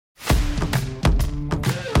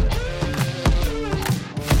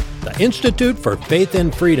Institute for Faith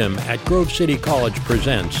and Freedom at Grove City College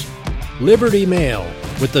presents Liberty Mail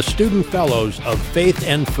with the Student Fellows of Faith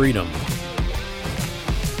and Freedom.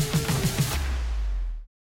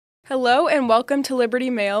 Hello and welcome to Liberty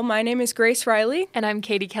Mail. My name is Grace Riley. And I'm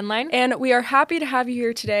Katie Kenline. And we are happy to have you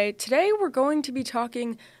here today. Today we're going to be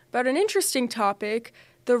talking about an interesting topic,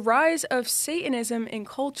 the rise of Satanism in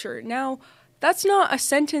culture. Now, that's not a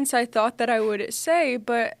sentence I thought that I would say,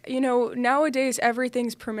 but, nowadays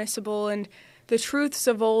everything's permissible and the truths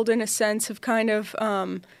of old, in a sense, have kind of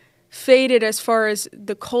faded as far as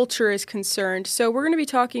the culture is concerned. So we're going to be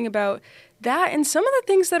talking about that and some of the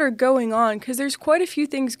things that are going on, because there's quite a few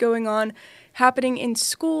things going on happening in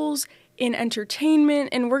schools, in entertainment,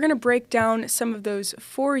 and we're going to break down some of those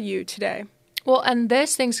for you today. Well, and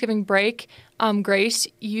this Thanksgiving break, Grace,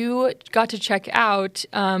 you got to check out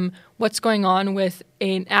what's going on with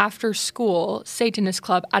an after-school Satanist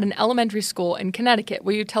club at an elementary school in Connecticut.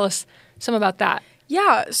 Will you tell us some about that?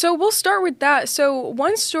 Yeah, so we'll start with that. So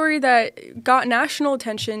one story that got national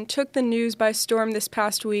attention, took the news by storm this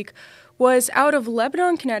past week, was out of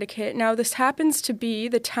Lebanon, Connecticut. Now, this happens to be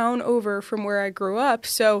the town over from where I grew up.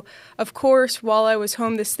 So, of course, while I was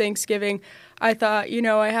home this Thanksgiving, I thought,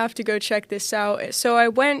 I have to go check this out. So I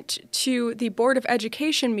went to the Board of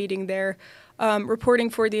Education meeting there,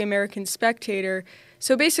 reporting for the American Spectator.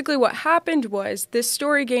 So basically what happened was this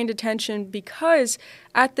story gained attention because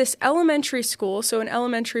at this elementary school, so an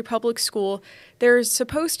elementary public school, there's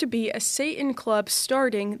supposed to be a Satan club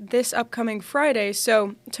starting this upcoming Friday,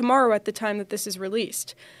 so tomorrow at the time that this is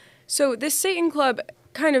released. So this Satan club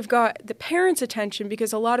kind of got the parents' attention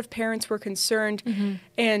because a lot of parents were concerned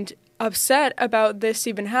and upset about this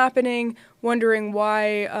even happening, wondering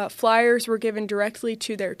why flyers were given directly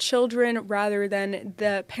to their children rather than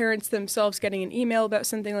the parents themselves getting an email about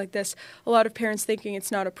something like this. A lot of parents thinking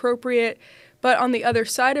it's not appropriate. But on the other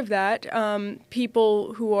side of that,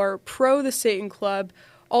 people who are pro the Satan Club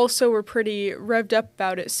also were pretty revved up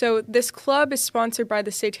about it. So this club is sponsored by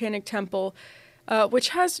the Satanic Temple, which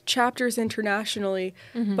has chapters internationally,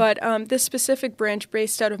 but this specific branch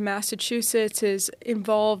based out of Massachusetts is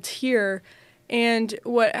involved here. And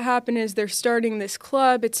what happened is they're starting this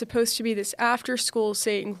club. It's supposed to be this after-school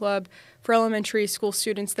Satan club for elementary school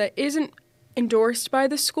students that isn't endorsed by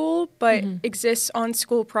the school, but exists on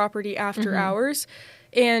school property after hours.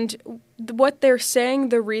 And what they're saying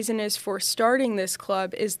the reason is for starting this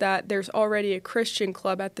club is that there's already a Christian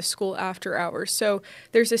club at the school after hours. So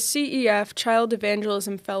there's a CEF, Child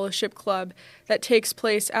Evangelism Fellowship Club, that takes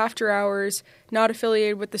place after hours, not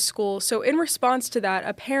affiliated with the school. So in response to that,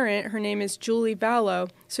 a parent, her name is Julie Vallow,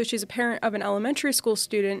 so she's a parent of an elementary school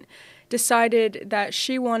student, decided that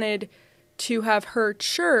she wanted to have her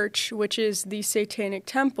church, which is the Satanic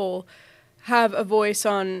Temple, have a voice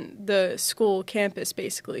on the school campus,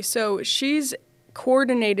 basically. So she's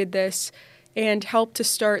coordinated this and helped to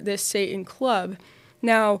start this Satan Club.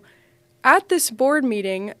 Now, at this board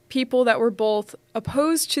meeting, people that were both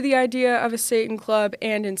opposed to the idea of a Satan Club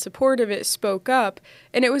and in support of it spoke up.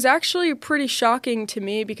 And it was actually pretty shocking to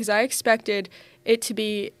me because I expected it to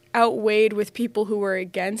be outweighed with people who were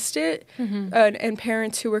against it and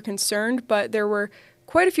parents who were concerned, but there were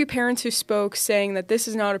quite a few parents who spoke saying that this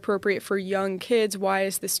is not appropriate for young kids. Why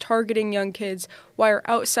is this targeting young kids? Why are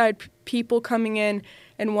outside people coming in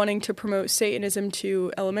and wanting to promote Satanism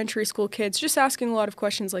to elementary school kids? Just asking a lot of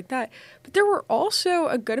questions like that. But there were also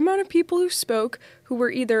a good amount of people who spoke who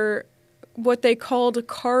were either what they called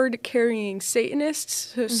card-carrying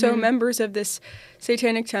Satanists, so members of this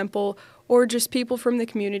Satanic Temple, or just people from the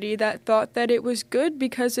community that thought that it was good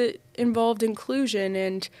because it involved inclusion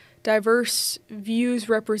and diverse views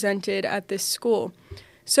represented at this school.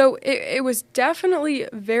 So it was definitely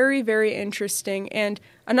very, very interesting. And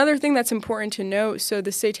another thing that's important to note, so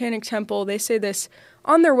the Satanic Temple, they say this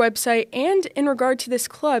on their website and in regard to this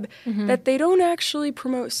club, that they don't actually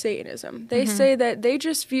promote Satanism. They say that they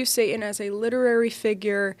just view Satan as a literary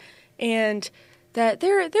figure and that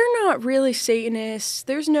they're not really Satanists.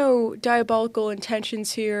 There's no diabolical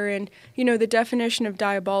intentions here, and the definition of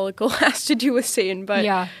diabolical has to do with Satan,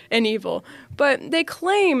 and evil. But they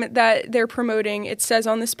claim that they're promoting. It says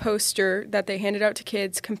on this poster that they handed out to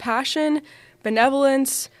kids: compassion,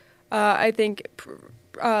 benevolence. I think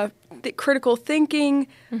critical thinking.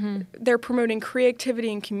 They're promoting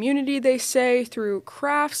creativity and community, they say, through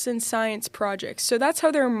crafts and science projects. So that's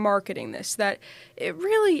how they're marketing this, that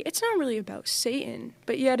it's not really about Satan,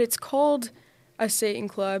 but yet it's called a Satan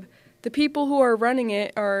Club. The people who are running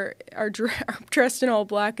it are dressed in all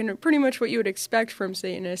black and are pretty much what you would expect from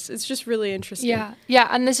Satanists. It's just really interesting. Yeah,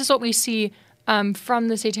 and this is what we see from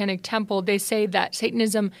the Satanic Temple, they say that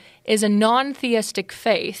Satanism is a non-theistic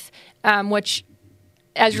faith, which,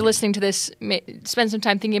 as you're listening to this, spend some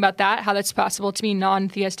time thinking about that, how that's possible to be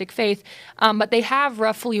non-theistic faith. But they have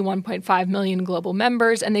roughly 1.5 million global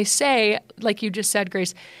members, and they say, like you just said,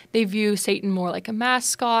 Grace, they view Satan more like a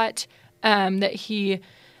mascot, that he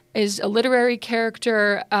is a literary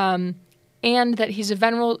character, and that he's a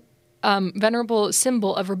venerable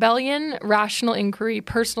symbol of rebellion, rational inquiry,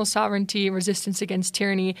 personal sovereignty, resistance against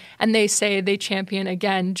tyranny. And they say they champion,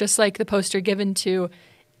 again, just like the poster given to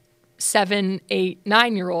 7, 8,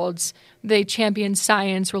 9-year-olds, they champion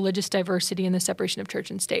science, religious diversity, and the separation of church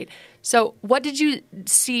and state. So what did you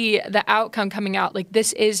see the outcome coming out? Like,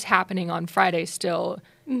 this is happening on Friday still.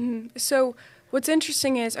 Mm-hmm. So what's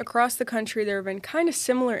interesting is across the country there have been kind of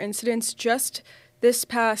similar incidents just this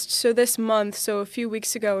month, so a few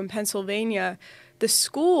weeks ago in Pennsylvania, the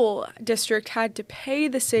school district had to pay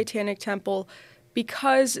the Satanic Temple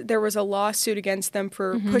because there was a lawsuit against them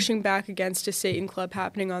for pushing back against a Satan club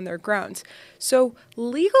happening on their grounds. So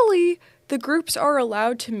legally, the groups are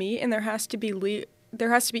allowed to meet, and there has to be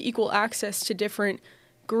equal access to different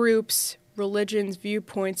groups, religions,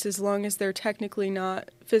 viewpoints, as long as they're technically not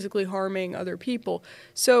physically harming other people.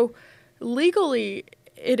 So legally,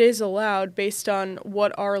 it is allowed based on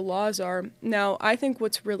what our laws are. Now, I think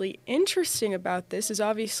what's really interesting about this is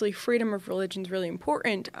obviously freedom of religion is really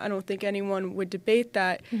important. I don't think anyone would debate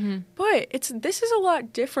that. Mm-hmm. But this is a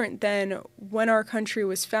lot different than when our country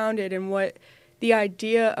was founded and what the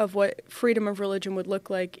idea of what freedom of religion would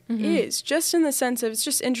look like is. Just in the sense of, it's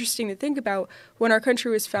just interesting to think about, when our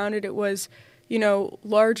country was founded, it was,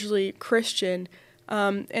 largely Christian.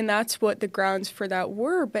 And that's what the grounds for that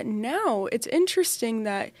were. But now it's interesting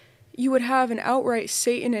that you would have an outright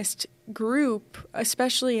Satanist group,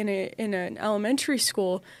 especially in an elementary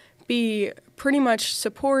school, be pretty much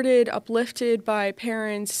supported, uplifted by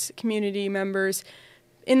parents, community members,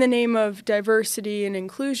 in the name of diversity and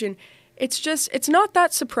inclusion. It's not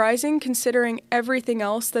that surprising considering everything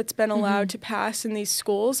else that's been allowed to pass in these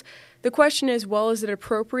schools. The question is, well, is it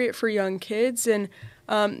appropriate for young kids? And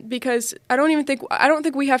because I don't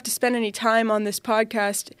think we have to spend any time on this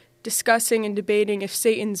podcast discussing and debating if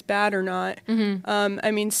Satan's bad or not.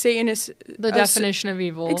 Satan is the definition of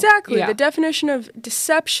evil. Exactly. Yeah. The definition of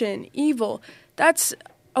deception, evil. That's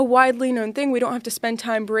a widely known thing. We don't have to spend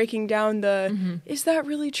time breaking down is that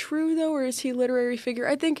really true though, or is he a literary figure?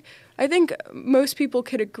 I think most people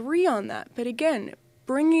could agree on that. But again,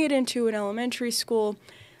 bringing it into an elementary school,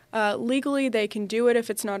 legally, they can do it if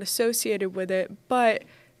it's not associated with it, but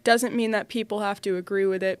doesn't mean that people have to agree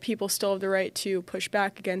with it. People still have the right to push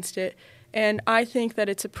back against it, and I think that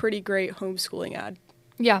it's a pretty great homeschooling ad.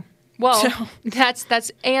 Yeah, well, that's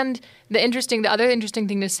and the other interesting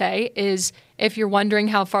thing to say is, if you're wondering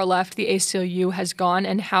how far left the ACLU has gone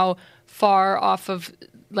and how far off of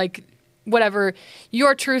whatever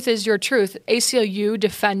your truth is your truth, ACLU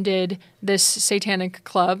defended this satanic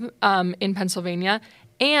club in Pennsylvania.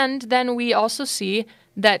 And then we also see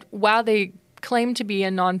that while they claim to be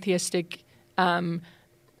a non-theistic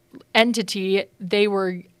entity, they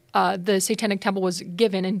were the Satanic Temple was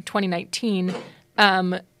given in 2019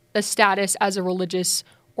 a status as a religious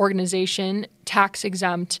organization, tax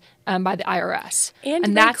exempt by the IRS.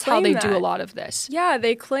 And that's how they do a lot of this. Yeah,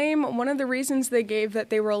 they claim one of the reasons they gave that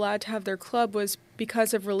they were allowed to have their club was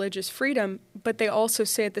because of religious freedom, but they also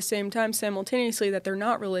say at the same time simultaneously that they're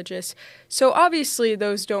not religious. So obviously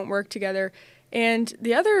those don't work together. And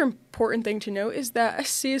the other important thing to note is that, as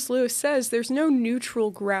C.S. Lewis says, there's no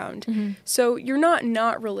neutral ground. So you're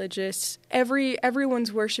not religious.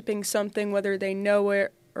 Everyone's worshiping something, whether they know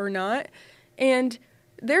it or not. And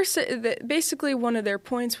basically one of their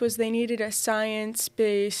points was they needed a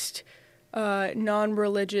science-based,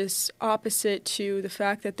 non-religious opposite to the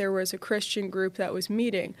fact that there was a Christian group that was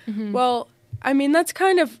meeting. Well, I mean, that's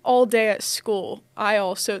kind of all day at school.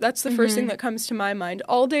 That's the first thing that comes to my mind.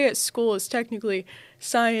 All day at school is technically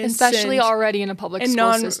science. Especially already in a public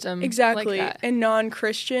school system. Exactly, like that. And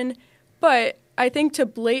non-Christian. But I think to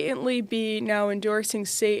blatantly be now endorsing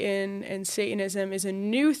Satan and Satanism is a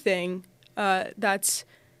new thing that's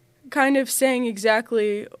kind of saying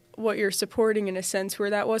exactly what you're supporting in a sense,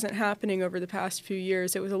 where that wasn't happening over the past few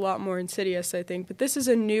years. It was a lot more insidious, I think. But this is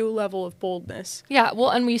a new level of boldness. Yeah, well,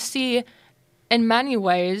 and we see in many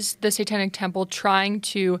ways the Satanic Temple trying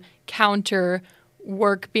to counter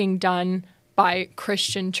work being done by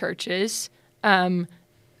Christian churches.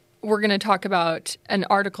 We're going to talk about an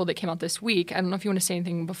article that came out this week. I don't know if you want to say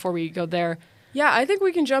anything before we go there. Yeah, I think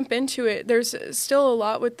we can jump into it. There's still a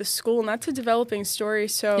lot with the school, and that's a developing story,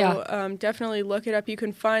 so definitely look it up. You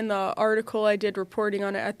can find the article I did reporting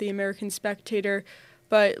on it at the American Spectator,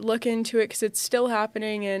 but look into it because it's still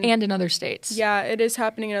happening. And in other states. Yeah, it is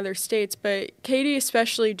happening in other states, but Katie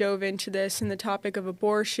especially dove into this and the topic of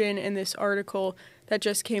abortion in this article that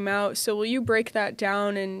just came out. So will you break that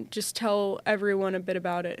down and just tell everyone a bit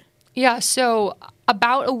about it? Yeah, so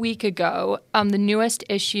about a week ago, the newest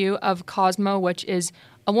issue of Cosmo, which is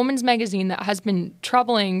a woman's magazine that has been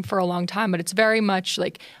troubling for a long time, but it's very much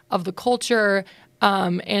like of the culture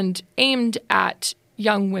and aimed at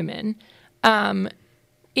young women. The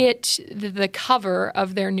cover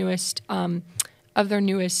of their newest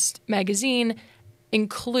magazine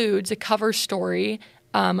includes a cover story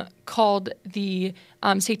called "The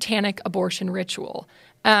Satanic Abortion Ritual,"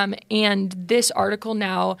 and this article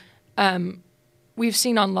now. We've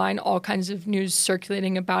seen online all kinds of news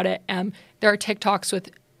circulating about it. There are TikToks with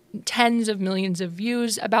tens of millions of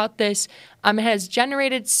views about this. It has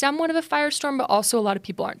generated somewhat of a firestorm, but also a lot of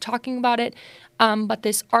people aren't talking about it. But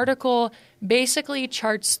this article basically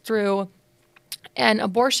charts through an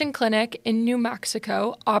abortion clinic in New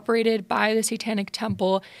Mexico operated by the Satanic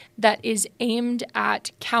Temple that is aimed at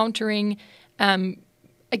countering,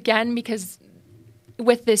 again, because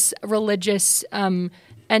with this religious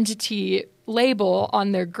entity label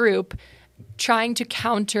on their group, trying to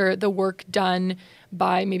counter the work done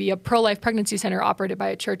by maybe a pro-life pregnancy center operated by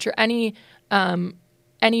a church or any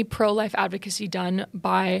pro-life advocacy done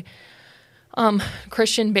by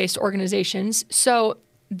Christian-based organizations. So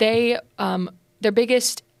their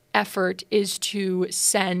biggest effort is to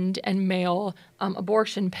send and mail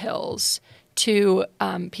abortion pills to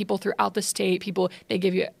people throughout the state. They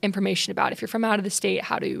give you information about if you're from out of the state,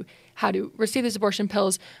 how to receive these abortion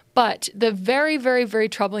pills. But the very, very, very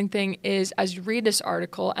troubling thing is, as you read this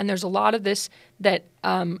article, and there's a lot of this that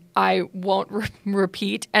I won't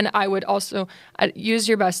repeat, and I would also use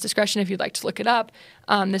your best discretion if you'd like to look it up.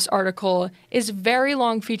 This article is a very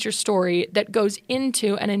long feature story that goes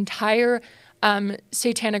into an entire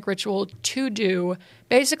satanic ritual to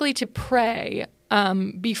pray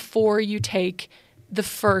before you take the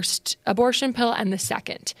first abortion pill and the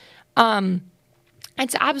second.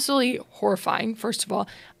 It's absolutely horrifying, first of all.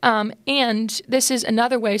 And this is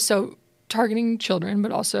another way, so targeting children,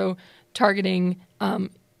 but also targeting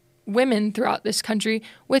women throughout this country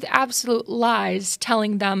with absolute lies,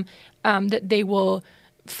 telling them that they will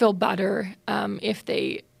feel better if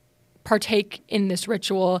they partake in this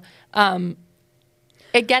ritual.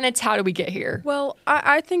 Again, it's how do we get here? Well,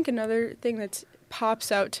 I think another thing that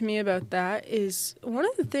pops out to me about that is one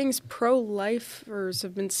of the things pro-lifers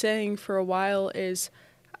have been saying for a while is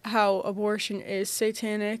how abortion is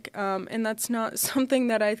satanic, and that's not something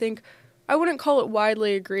that I wouldn't call it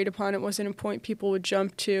widely agreed upon. It wasn't a point people would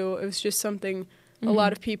jump to. It was just something a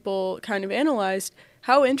lot of people kind of analyzed.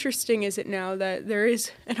 How interesting is it now that there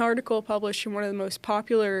is an article published in one of the most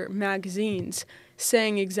popular magazines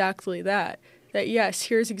saying exactly that yes,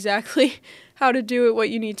 here's exactly how to do it, what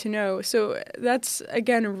you need to know. So that's,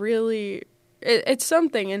 again, really, it's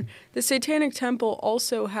something. And the Satanic Temple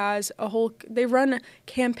also has they run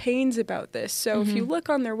campaigns about this. So if you look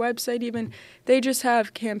on their website even, they just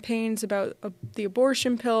have campaigns about the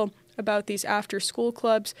abortion pill, about these after-school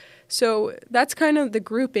clubs. So that's kind of the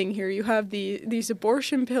grouping here. You have these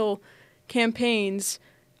abortion pill campaigns,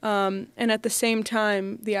 and at the same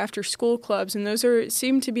time, the after-school clubs. And those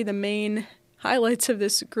seem to be the main highlights of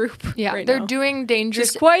this group. Yeah, right they're now. doing dangerous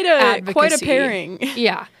Just quite a advocacy. pairing.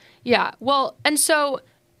 Yeah. Well, and so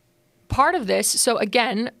part of this. So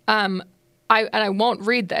again, I won't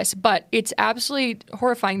read this, but it's absolutely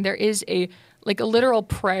horrifying. There is a literal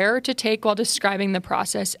prayer to take while describing the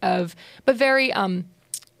process of, but very in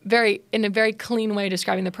a very clean way,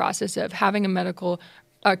 describing the process of having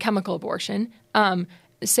a chemical abortion,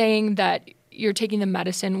 saying that you're taking the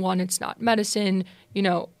medicine. One, it's not medicine.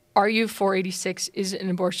 RU-486 is an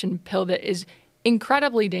abortion pill that is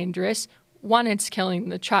incredibly dangerous. One, it's killing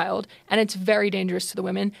the child, and it's very dangerous to the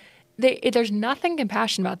women. There's nothing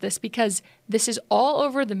compassionate about this because this is all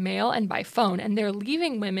over the mail and by phone, and they're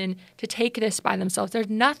leaving women to take this by themselves. There's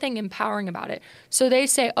nothing empowering about it. So they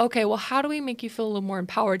say, okay, well, how do we make you feel a little more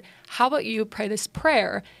empowered? How about you pray this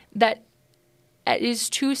prayer that is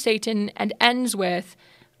to Satan and ends with,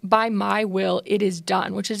 by my will, it is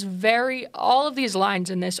done, which is all of these lines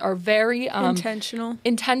in this are very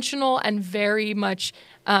intentional and very much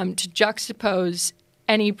to juxtapose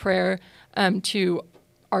any prayer to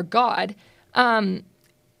our God. And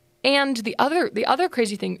the other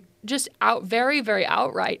crazy thing, just very, very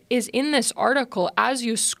outright, is in this article, as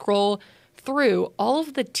you scroll through all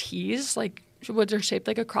of the T's, woods are shaped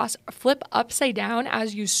like a cross, flip upside down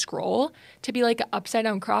as you scroll to be like an upside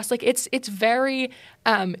down cross. Like it's very,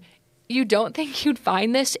 you don't think you'd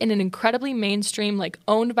find this in an incredibly mainstream, like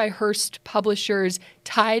owned by Hearst publishers,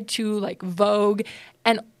 tied to like Vogue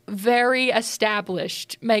and very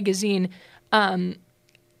established magazine.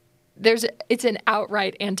 It's an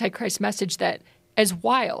outright antichrist message that is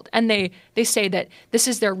wild. And they say that this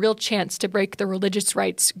is their real chance to break the religious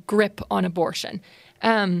right's grip on abortion.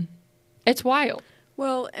 It's wild.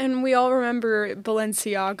 Well, and we all remember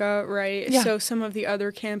Balenciaga, right? Yeah. So some of the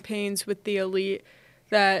other campaigns with the elite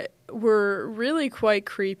that were really quite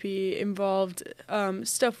creepy, involved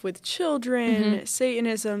stuff with children,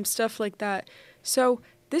 Satanism, stuff like that. So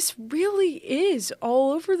this really is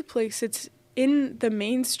all over the place. It's in the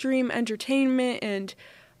mainstream entertainment and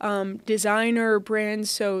designer brands,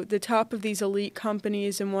 so the top of these elite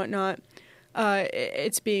companies and whatnot,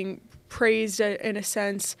 it's being praised in a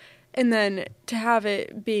sense. And then to have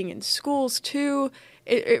it being in schools too,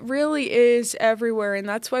 it really is everywhere. And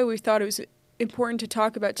that's why we thought it was important to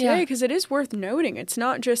talk about today, because it is worth noting. It's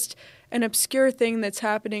not just an obscure thing that's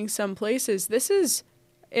happening some places. This is,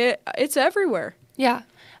 it's everywhere. Yeah.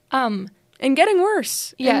 And getting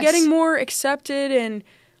worse. Yes. And getting more accepted. And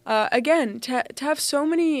again, to have so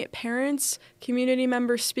many parents, community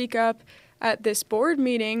members speak up at this board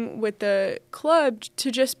meeting with the club to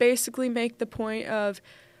just basically make the point of,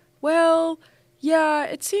 well, yeah,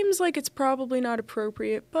 it seems like it's probably not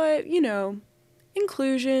appropriate, but, you know,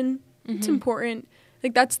 inclusion, it's important.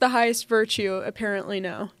 Like, that's the highest virtue, apparently,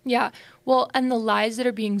 now. Yeah. Well, and the lies that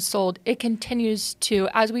are being sold, it continues to,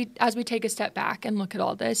 as we take a step back and look at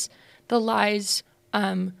all this, the lies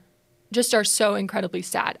just are so incredibly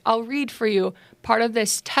sad. I'll read for you part of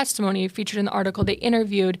this testimony featured in the article. They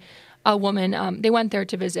interviewed a woman. They went there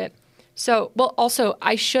to visit. So, well, also,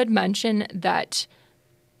 I should mention that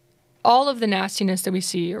all of the nastiness that we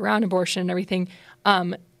see around abortion and everything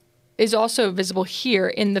is also visible here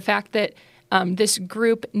in the fact that this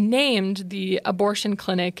group named the abortion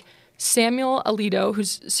clinic Samuel Alito,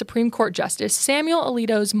 who's Supreme Court Justice, Samuel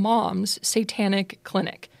Alito's mom's satanic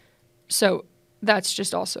clinic. So that's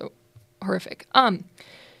just also horrific.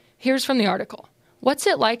 Here's from the article. What's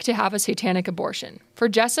it like to have a satanic abortion? For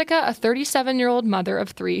Jessica, a 37-year-old mother of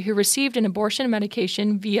 3 who received an abortion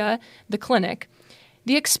medication via the clinic,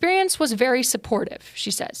 the experience was very supportive, she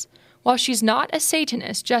says. While she's not a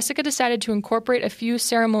Satanist, Jessica decided to incorporate a few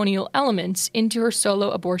ceremonial elements into her solo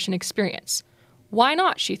abortion experience. Why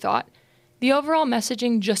not, she thought. The overall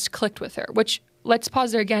messaging just clicked with her, which, let's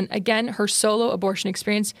pause there again. Again, her solo abortion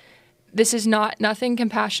experience, this is nothing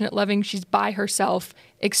compassionate, loving. She's by herself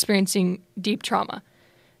experiencing deep trauma.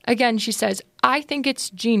 Again, she says, I think it's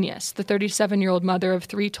genius, the 37-year-old mother of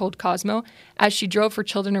 3 told Cosmo as she drove her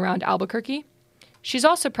children around Albuquerque. She's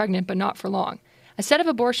also pregnant, but not for long. A set of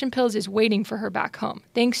abortion pills is waiting for her back home,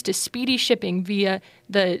 thanks to speedy shipping via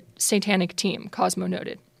the satanic team, Cosmo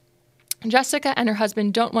noted. Jessica and her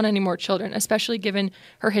husband don't want any more children, especially given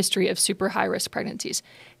her history of super high-risk pregnancies.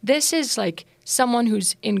 This is like someone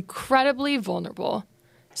who's incredibly vulnerable,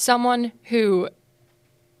 someone who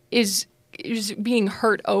is being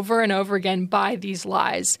hurt over and over again by these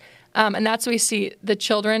lies. And that's what we see the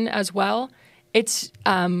children as well. It's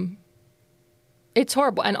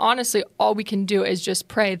horrible. And honestly, all we can do is just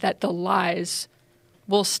pray that the lies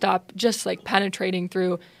will stop just like penetrating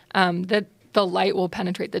through, that the light will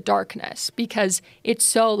penetrate the darkness, because it's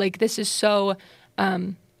so like, this is so,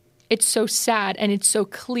 it's so sad, and it's so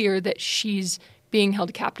clear that she's being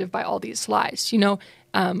held captive by all these lies. You know,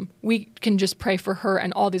 we can just pray for her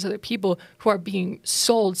and all these other people who are being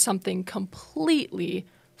sold something completely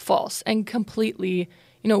false and completely,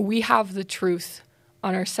 you know, we have the truth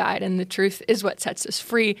on our side, and the truth is what sets us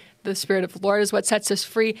free. The Spirit of the Lord is what sets us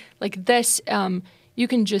free. Like this, you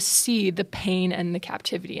can just see the pain and the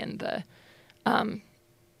captivity and the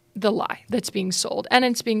lie that's being sold. And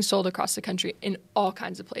it's being sold across the country in all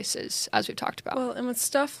kinds of places, as we've talked about. Well, and with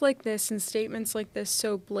stuff like this and statements like this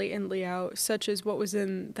so blatantly out, such as what was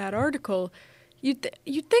in that article, you'd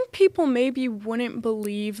think people maybe wouldn't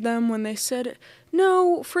believe them when they said,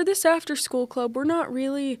 no, for this after-school club, we're not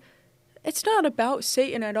really... It's not about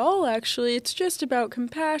Satan at all, actually. It's just about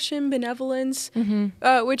compassion, benevolence,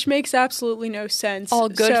 which makes absolutely no sense. All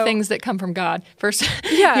good things that come from God. First,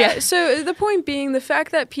 yeah. So the point being, the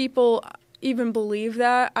fact that people even believe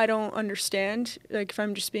that, I don't understand. Like, if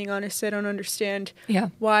I'm just being honest, I don't understand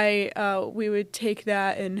why we would take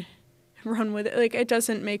that and run with it. Like, it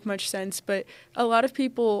doesn't make much sense. But a lot of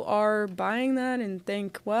people are buying that and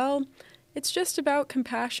think, well, it's just about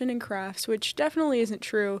compassion and crafts, which definitely isn't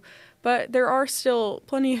true. But there are still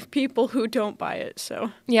plenty of people who don't buy it,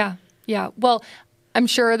 so. Yeah. Yeah. Well, I'm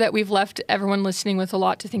sure that we've left everyone listening with a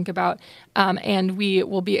lot to think about, and we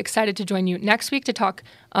will be excited to join you next week to talk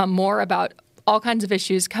more about all kinds of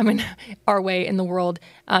issues coming our way in the world.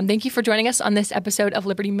 Thank you for joining us on this episode of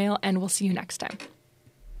Liberty Mail, and we'll see you next time.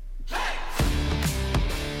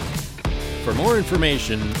 For more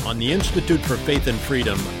information on the Institute for Faith and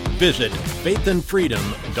Freedom, visit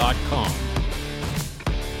faithandfreedom.com.